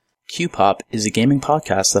Q-Pop is a gaming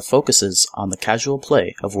podcast that focuses on the casual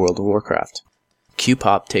play of World of Warcraft.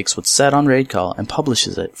 Q-Pop takes what's said on Raid Call and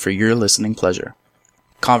publishes it for your listening pleasure.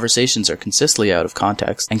 Conversations are consistently out of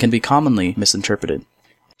context and can be commonly misinterpreted.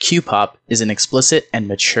 Q-Pop is an explicit and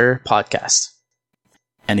mature podcast.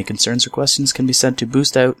 Any concerns or questions can be sent to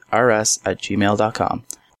boostouts@gmail.com.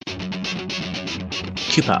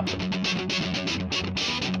 Q-Pop.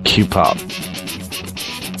 Q-Pop.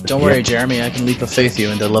 Don't worry, Jeremy, I can leap of faith you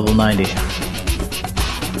into level 90.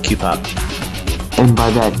 Q-Pop. And by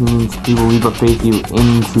that he means he will leap of faith you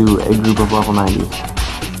into a group of level 90s.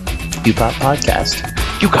 Q-Pop Podcast.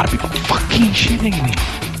 You gotta be fucking shitting me.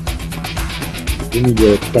 You need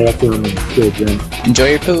to stay up there and stay Jim. Enjoy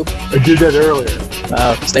your poop. I did that earlier.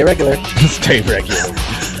 Stay regular. Stay regular.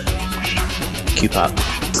 Q-Pop.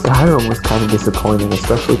 Skyrim was kind of disappointing,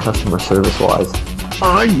 especially customer service-wise.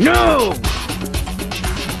 I know!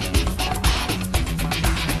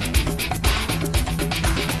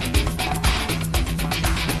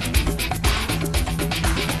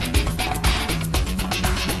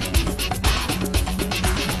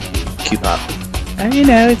 Q-Pop.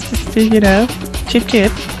 It's just, chip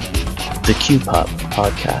chip. The Q-Pop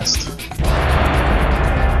Podcast.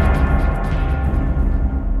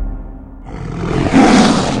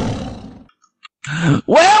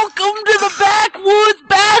 Welcome to the Backwoods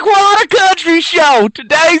Backwater Country Show.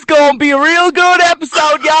 Today's gonna be a real good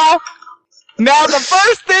episode, y'all. Now, the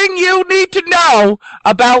first thing you need to know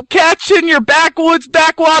about catching your backwoods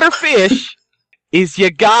backwater fish is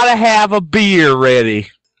you gotta have a beer ready.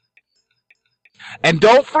 And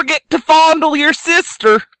don't forget to fondle your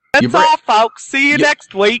sister. That's all, folks. See you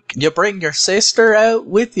next week. You bring your sister out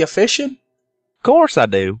with you fishing? Of course I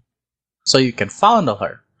do. So you can fondle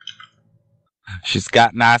her. She's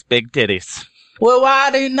got nice big titties. Well,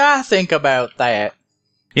 why didn't I think about that?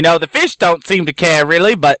 The fish don't seem to care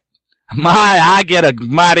really, but I get a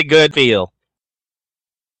mighty good feel.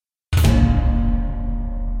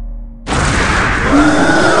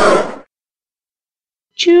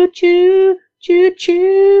 Choo-choo,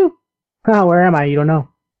 choo-choo. Oh, where am I? You don't know.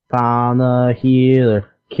 Found the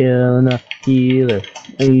healer, killing the healer.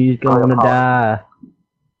 He's gonna die.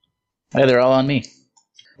 Hey, they're all on me.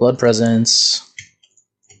 Blood presence.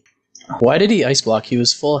 Why did he ice block? He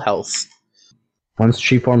was full health. Once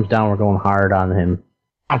she forms down, we're going hard on him.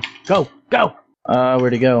 Oh, go, go!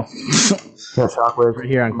 Where'd he go? Yeah, shockwave. Right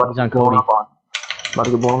here on, About he's on to get blown Cody. up on. About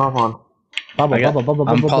to get blown up on. Bubble, I got- bubble, bubble,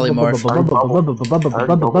 I'm bubble, polymorph. bubble, bubble, bubble, bubble,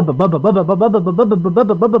 bubble, bubble, bubble,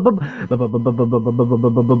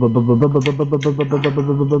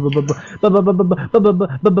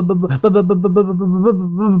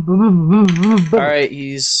 Alright,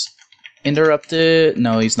 he's interrupted.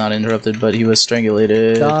 No, he's not interrupted, but he was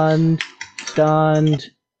strangulated.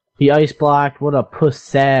 Stunned. He ice blocked. What a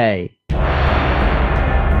pussy.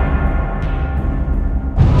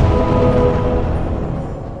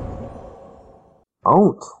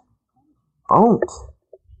 Ownts.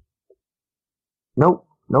 Nope,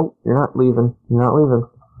 you're not leaving.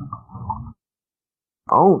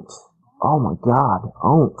 Ownts. Oh my god,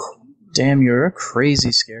 Ownts. Damn, you're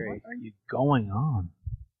crazy scary. What are you going on?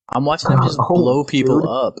 I'm watching him just blow people dude.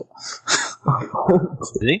 up.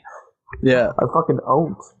 Ownts. Is he? Yeah, I fucking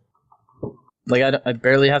Ownts. like I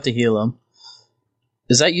barely have to heal him.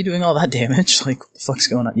 Is that you doing all that damage? Like, what the fuck's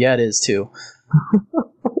going on? Yeah, it is too.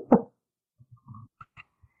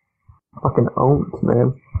 Fucking Ownts,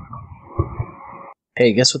 man.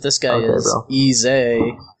 Hey, guess what this guy Okay, is? bro.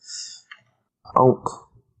 Easy. Ownts.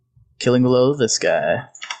 Killing below this guy.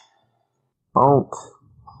 Ownts.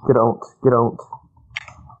 Get Ownts.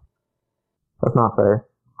 That's not fair.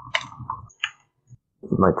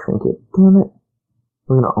 This is my trinket. Damn it.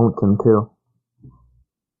 We're gonna Ownts him too.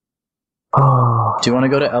 Oh. Do you want to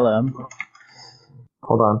go to LM?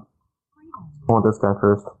 Hold on. I want this guy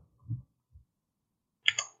first.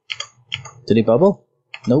 Did he bubble?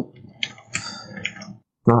 Nope.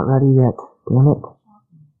 Not ready yet. Damn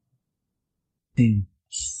it.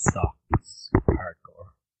 Sucks.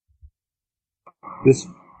 Hardcore. This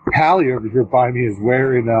pally over here by me is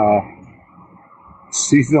wearing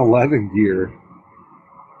season 11 gear.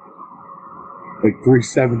 Like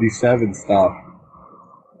 377 stuff.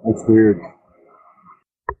 That's weird.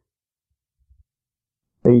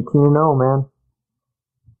 18-0, man.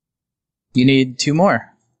 You need 2 more.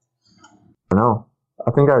 I know.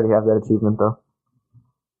 I think I already have that achievement, though.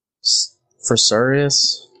 For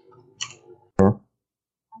Sirius? Yeah.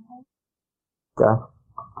 Okay.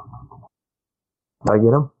 Did I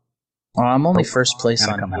get him? Oh, I'm only first place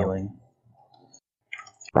Gotta on come out. healing.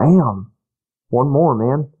 Bam! One more,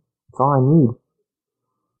 man. That's all I need.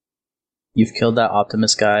 You've killed that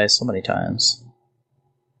Optimus guy so many times.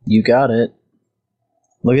 You got it.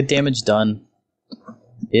 Look at damage done.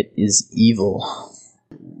 It is evil.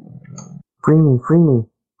 Free me, free me.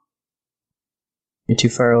 You're too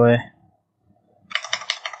far away.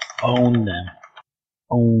 Own them.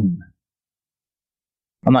 Own.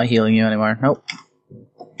 I'm not healing you anymore. Nope.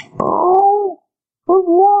 Oh,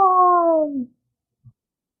 why?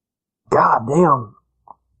 God damn.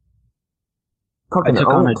 Fucking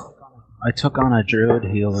I took on a druid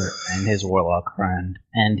healer and his warlock friend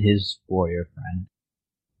and his warrior friend.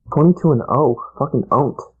 22-0. Fucking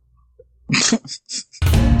Ownts.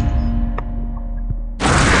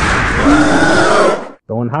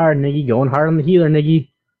 Going hard, Niggy. Going hard on the healer, Niggy.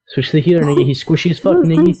 Switch to the healer, Niggy. He's squishy as fuck,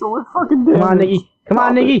 Niggy. Come on, Niggy. Come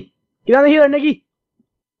on, Niggy. Get on the healer, Niggy.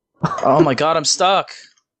 Oh my god, I'm stuck.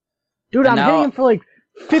 Dude, And I'm now- hitting him for like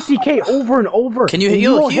 50k over and over. Can you And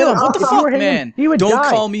heal? don't hit him. What the If you fuck, were hitting him, man? he would Don't die.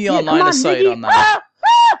 call me on come line of sight Niggy. on that.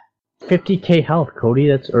 50k health,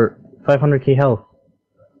 Cody. Or 500k health.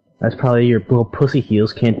 That's probably your little pussy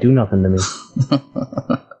heals can't do nothing to me.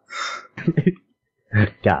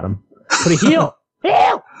 Got him. Put a heal.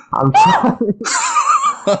 Heal! I'm trying.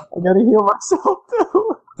 I gotta heal myself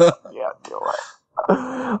too. I can't do it.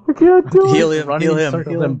 I can't do it. Heal him, Running heal in him,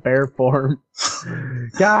 circles heal in him. bear form.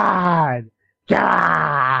 God!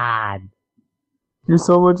 God! You're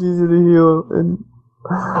so much easier to heal, and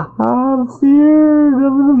I'm scared.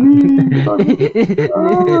 I'm gonna be.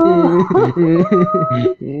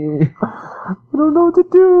 I don't know what to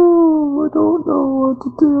do. I don't know what to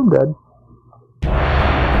do. I'm dead.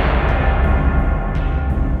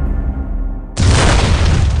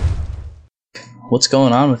 What's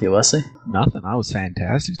going on with you, Wesley? Nothing. I was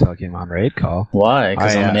fantastic talking on raid call. Why?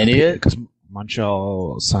 Because I'm an idiot? Because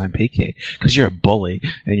Montreal signed PK. Because you're a bully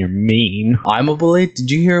and you're mean. I'm a bully?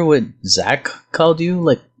 Did you hear what Zack called you,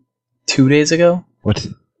 like, 2 days ago? What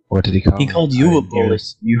did he call He me? called I you a didn't hear bully.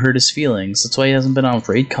 this. You hurt his feelings. That's why he hasn't been on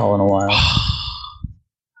raid call in a while.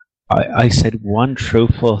 I said one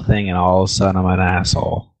truthful thing and all of a sudden I'm an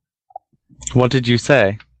asshole. What did you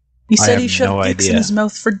say? He I said have he shoved no dicks in idea. his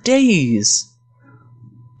mouth for days.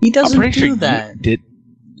 He doesn't I'm pretty sure do that. you did.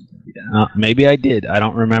 Maybe I did. I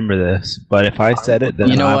don't remember this. But if I said it, then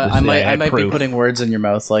You know I'll what? have to say I might be approve. putting words in your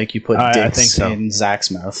mouth like you put I dicks think so. in Zach's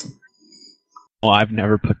mouth. Well, I've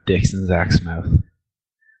never put dicks in Zach's mouth.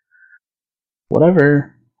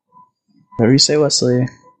 Whatever. Whatever you say, Wesley.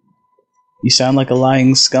 You sound like a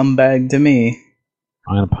lying scumbag to me.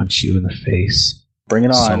 I'm gonna punch you in the face. Bring it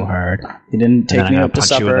on. So hard. You didn't take and then me I'm out to gonna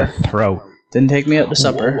punch you in supper. the throat. Didn't take me out to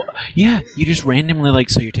supper. Whoa. Yeah, you just randomly like,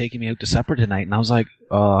 so you're taking me out to supper tonight, and I was like,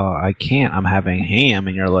 I can't. I'm having ham,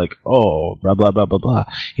 and you're like, oh, blah blah blah blah blah.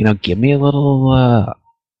 You know, give me a little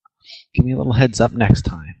heads up next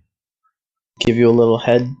time. Give you a little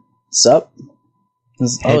heads up.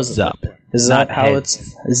 Heads up. Is Not that how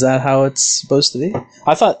heads. Is that how it's supposed to be?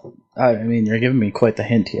 I thought. I mean, you're giving me quite the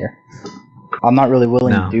hint here. I'm not really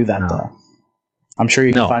willing to do that though. I'm sure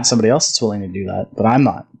you can find somebody else that's willing to do that, but I'm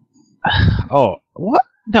not. Oh, what?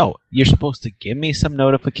 No, you're supposed to give me some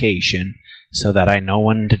notification so that I know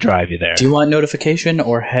when to drive you there. Do you want notification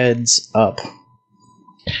or heads up?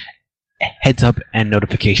 Heads up and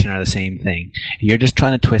notification are the same thing. You're just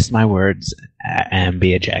trying to twist my words and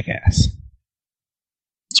be a jackass.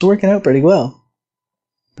 It's working out pretty well.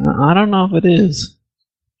 I don't know if it is.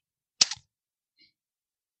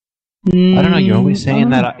 I don't know. You're always saying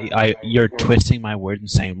that you're twisting my words and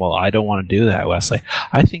saying, "Well, I don't want to do that, Wesley."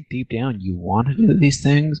 I think deep down you want to do these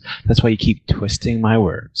things. That's why you keep twisting my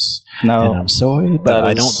words. No, and I'm sorry, but that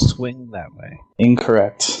I is don't swing that way.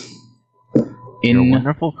 Incorrect. You're a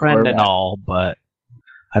wonderful friend and all, but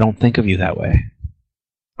I don't think of you that way.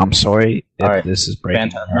 I'm sorry if this is breaking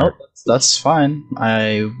your heart. Nope, that's fine.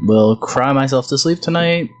 I will cry myself to sleep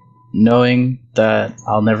tonight, knowing that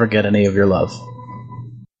I'll never get any of your love.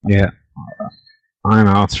 Yeah, I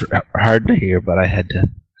know it's hard to hear, but I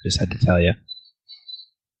just had to tell you.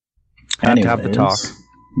 Had to have the talk.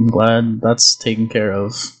 I'm glad that's taken care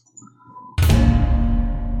of.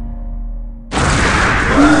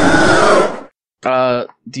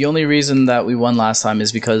 The only reason that we won last time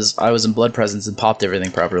is because I was in blood presence and popped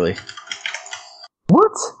everything properly.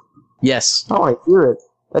 What? Yes. Oh, I hear it.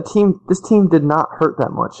 This team did not hurt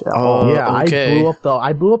that much at all. Yeah, okay.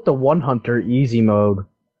 I blew up the one hunter easy mode.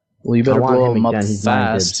 Well, you better I want blow him up again. He's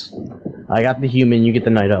fast. minded. I got the human, you get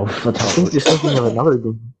the night elf. I think you're thinking of another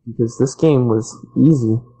game, because this game was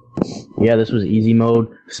easy. Yeah, this was easy mode,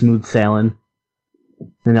 smooth sailing.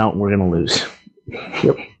 And now we're gonna lose.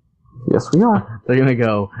 Yep. Yes, we are. They're gonna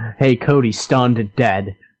go, hey, Cody, stunned, dead.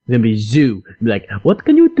 It's gonna be zoo. Be like, what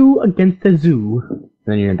can you do against the zoo? And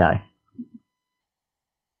then you're gonna die.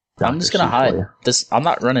 I'm just gonna hide. I'm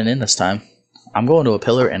not running in this time. I'm going to a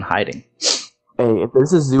pillar and hiding. Hey, if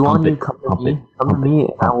there's a zoo on you, come to me,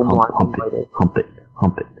 and I will blindly light it. Hump it.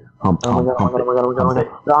 Oh my god.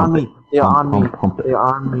 They're on me. They're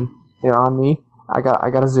on me. I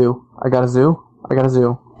got a zoo.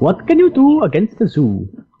 What can you do against the zoo?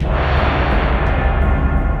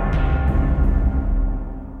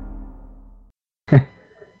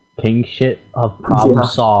 King shit of problem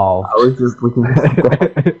solved. I was just looking at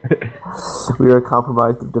that. We are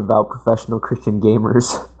compromised of devout professional Christian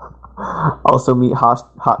gamers. Also meet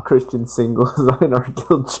hot Christian singles in our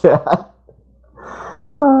guild chat.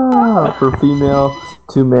 For female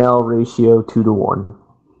to male ratio 2-to-1.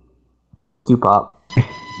 Q-pop.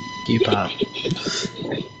 Q-pop.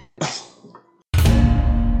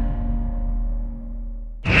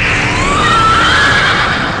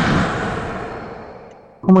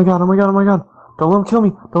 Oh my god. Don't let him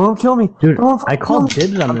kill me. Dude, I called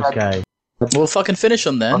dibs on this guy. We'll fucking finish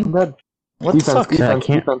him then. I'm dead. What the fuck? I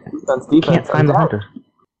can't find the hunter.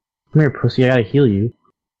 Come here, pussy, I gotta heal you.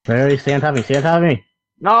 Ready, stay on top of me.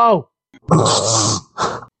 No!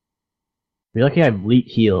 You're lucky I have elite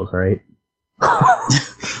heals, right?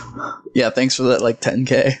 Yeah, thanks for that,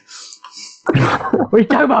 10k. What are you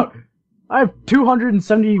talking about? I have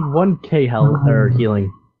 271k health, or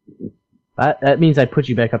healing. That means I put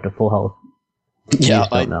you back up to full health. Yeah,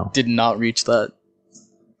 I did not reach that.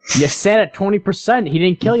 You sat at 20%. He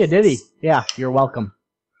didn't kill you, did he? Yeah, you're welcome.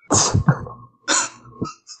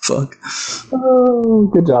 Fuck. Oh,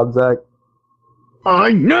 good job, Zack.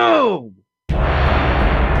 I know!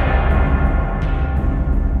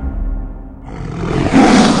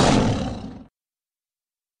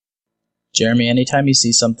 Jeremy, anytime you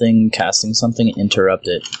see something, casting something, interrupt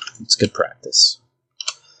it. It's good practice.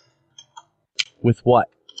 With what?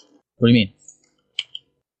 What do you mean?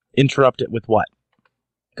 Interrupt it with what?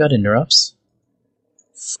 Got interrupts.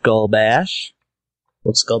 Skull Bash.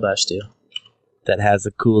 What's Skull Bash do? That has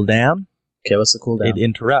a cooldown. Okay, what's the cooldown? It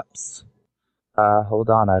interrupts. Hold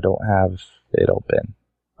on, I don't have it open.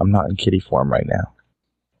 I'm not in kitty form right now.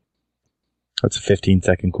 That's a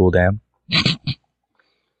 15-second cooldown.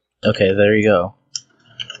 Okay, there you go.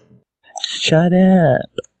 Shut up.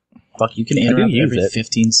 Fuck, you can interrupt every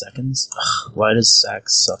 15 seconds? Ugh, why does Zack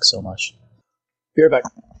suck so much? Be right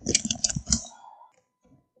back.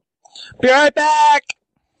 Be right back!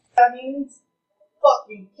 That means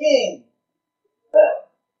fucking king.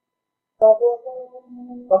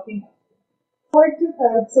 Fucking like to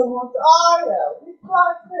have someone's eye out. It's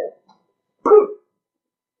like this. Poof!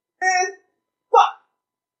 And fuck!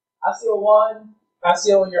 I see a 1. I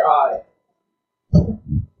see O in your eye.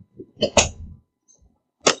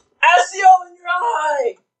 I see O in your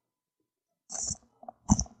eye!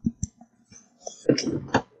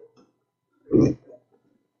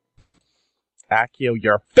 Accio,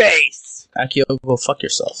 your face! Accio, go fuck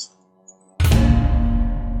yourself.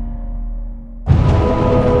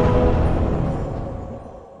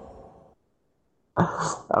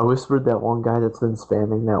 I whispered that one guy that's been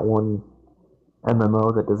spamming that one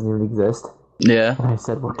MMO that doesn't even exist. Yeah. And I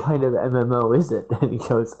said, what kind of MMO is it? And he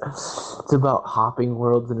goes, it's about hopping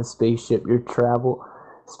worlds in a spaceship. Your travel,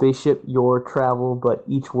 but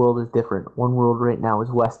each world is different. One world right now is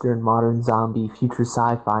Western, modern, zombie, future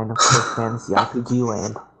sci-fi, and of course fantasy RPG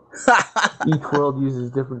land. Each world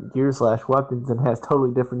uses different gear/weapons and has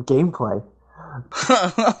totally different gameplay.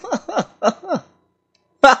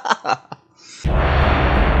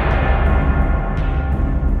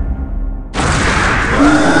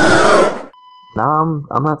 Nah,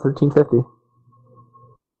 I'm at 1350.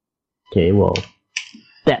 Okay, well,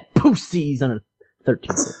 that pussy's on a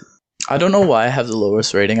 1350. I don't know why I have the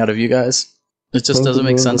lowest rating out of you guys. It just doesn't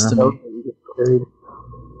make sense to me.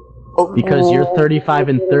 Because you're 35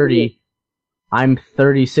 and 30, I'm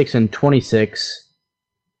 36 and 26,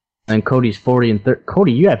 and Cody's 40 and 30.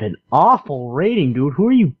 Cody, you have an awful rating, dude. Who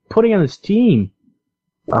are you putting on this team?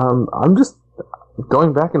 I'm just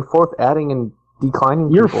going back and forth, adding and declining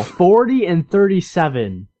You're people. 40 and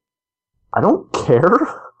 37. I don't care.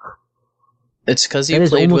 It's because he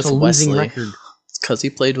played with Wesley. Record. It's because he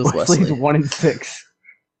played with Wesley's Wesley. 1 and 6.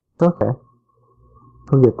 It's okay.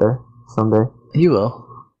 We'll get there someday. He will.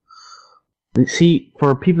 See,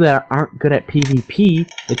 for people that aren't good at PvP,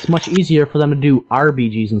 it's much easier for them to do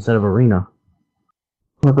RBGs instead of Arena.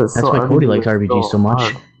 Yeah, That's why Cody likes RBGs so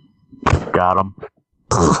much. Got him.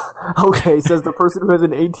 Okay, says the person who has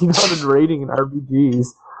an 1800 rating in RBGs.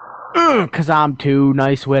 Because I'm too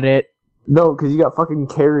nice with it. No, because you got fucking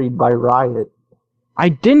carried by Riot. I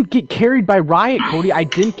didn't get carried by Riot, Cody. I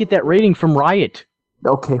didn't get that rating from Riot.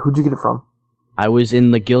 Okay, who'd you get it from? I was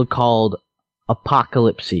in the guild called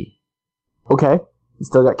Apocalypse. Okay, you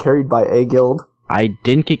still got carried by a guild. I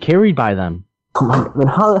didn't get carried by them. Come on, then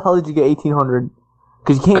how the hell did you get 1800?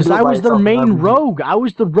 Because you can't. Because I was their main rogue. I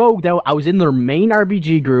was the rogue. I was in their main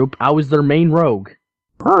RPG group. I was their main rogue.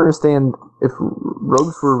 I don't understand if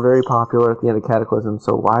rogues were very popular at the end of Cataclysm,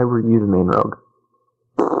 so why were you the main rogue?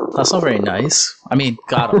 That's not very nice. I mean,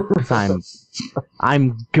 got him.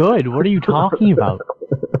 I'm good. What are you talking about?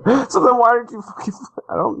 So then why did you fucking...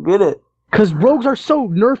 I don't get it. Because rogues are so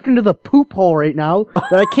nerfed into the poop hole right now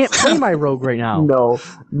that I can't play my rogue right now.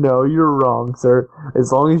 No, you're wrong, sir.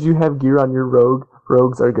 As long as you have gear on your rogue,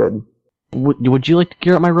 rogues are good. Would you like to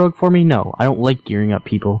gear up my rogue for me? No, I don't like gearing up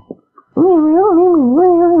people.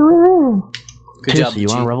 Good job, So you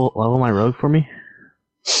want to level my rogue for me?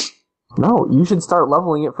 No, you should start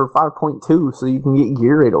leveling it for 5.2 so you can get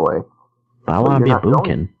gear right away. I want to be a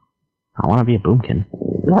boomkin. I want to be a boomkin.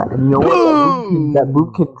 Yeah, and you know what? That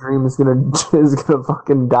boomkin dream is gonna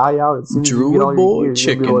fucking die out as soon as you get all your gear.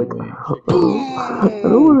 Chicken. You'll be like, I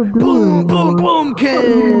don't want to do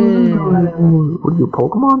Boomkin! What are you,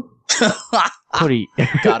 Pokemon? Cody.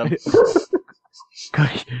 Got him.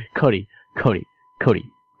 Cody.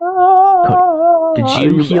 Did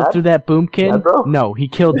you heal through that boomkin? Yeah, bro. No, he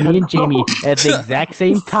killed me and Jamie at the exact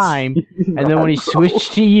same time, and then when he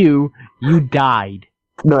switched to you, you died.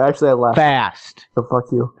 No, actually I left. Fast. So fuck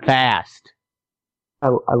you. Fast. I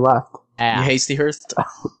left. You hasty hearth?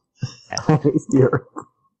 I hasty hearth.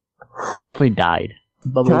 He died.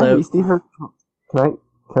 Bubble Can I out. hasty hearth? Can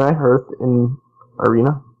I hearth in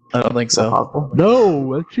arena? I don't think so.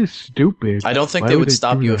 No, that's just stupid. I don't think Why they would would they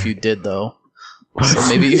stop do you that? if you did, though. So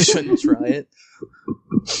maybe you shouldn't try it.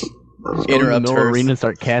 Interrupt her. her. Arena and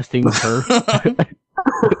start casting her.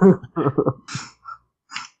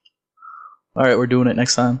 Alright, we're doing it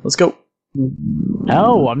next time. Let's go.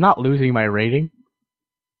 No, I'm not losing my rating.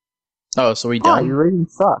 Oh, so we Oh, done? your rating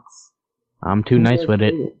sucks. I'm too nice with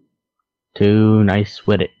it. Too nice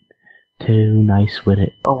with it. Too nice with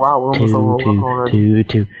it. Oh wow, we're almost over already.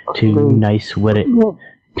 Too nice with it.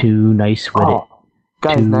 Too nice with it.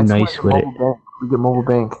 Guys, Too next nice one, with it. mobile bank. We get mobile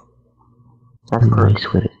bank. That's Too perfect.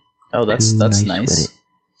 nice with it. Oh, that's Too nice. with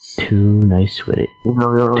it. Too nice with it. Even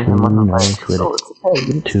though we don't really have Too much on nice bank. with So it. it's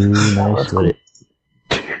okay. Too nice with it.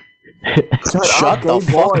 Shut the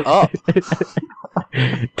fuck up.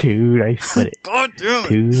 Too nice with it. God damn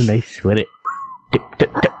Too nice with it.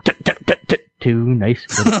 Too nice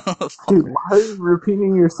with it. Dude, why are you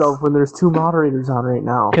repeating yourself when there's two moderators on right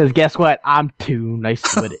now? Because guess what? I'm too nice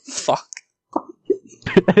with it. Fuck.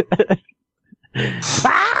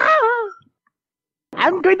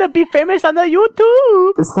 I'm going to be famous on the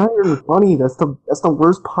YouTube. It's not even funny. That's the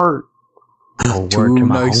worst part. Oh, Too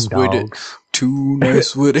nice with it. Too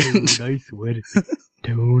nice with it. Too nice with it.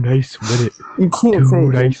 Too nice with it. You can't Too say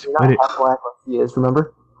nice you're with not it. half black like he is,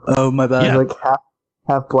 remember? Oh, my bad. He's like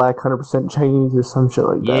half black, 100% Chinese or some shit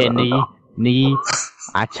like that. I don't know.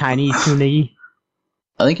 I Chinese too, nee.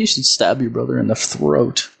 I think you should stab your brother in the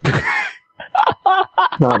throat.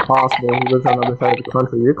 It's not possible. He lives on the other side of the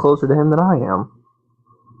country. You're closer to him than I am.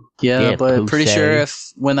 Yeah, Yeah, but pretty pussy. sure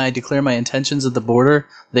if when I declare my intentions at the border,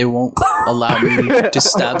 they won't allow me to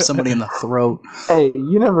stab somebody in the throat. Hey,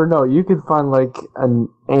 you never know. You could find like an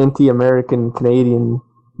anti-American Canadian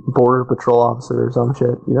border patrol officer or some shit.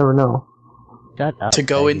 You never know. Shut up. To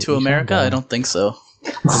go Peggy. into You sound America? dumb. I don't think so.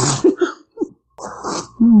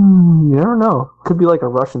 You never know. Could be like a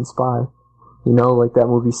Russian spy. You know, like that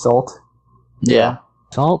movie Salt. Yeah.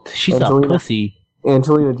 Salt, she's Angelina- a pussy.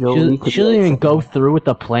 Angelina Jolie. She doesn't even go through with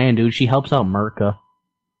the plan, dude. She helps out Merca.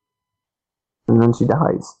 And then she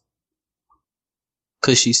dies.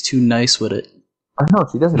 Because she's too nice with it. I know,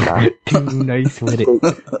 she doesn't die. Too nice with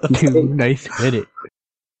it. Too nice with it.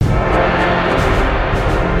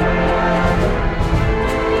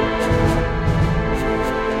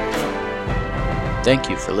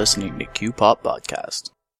 Thank you for listening to Q Pop Podcast.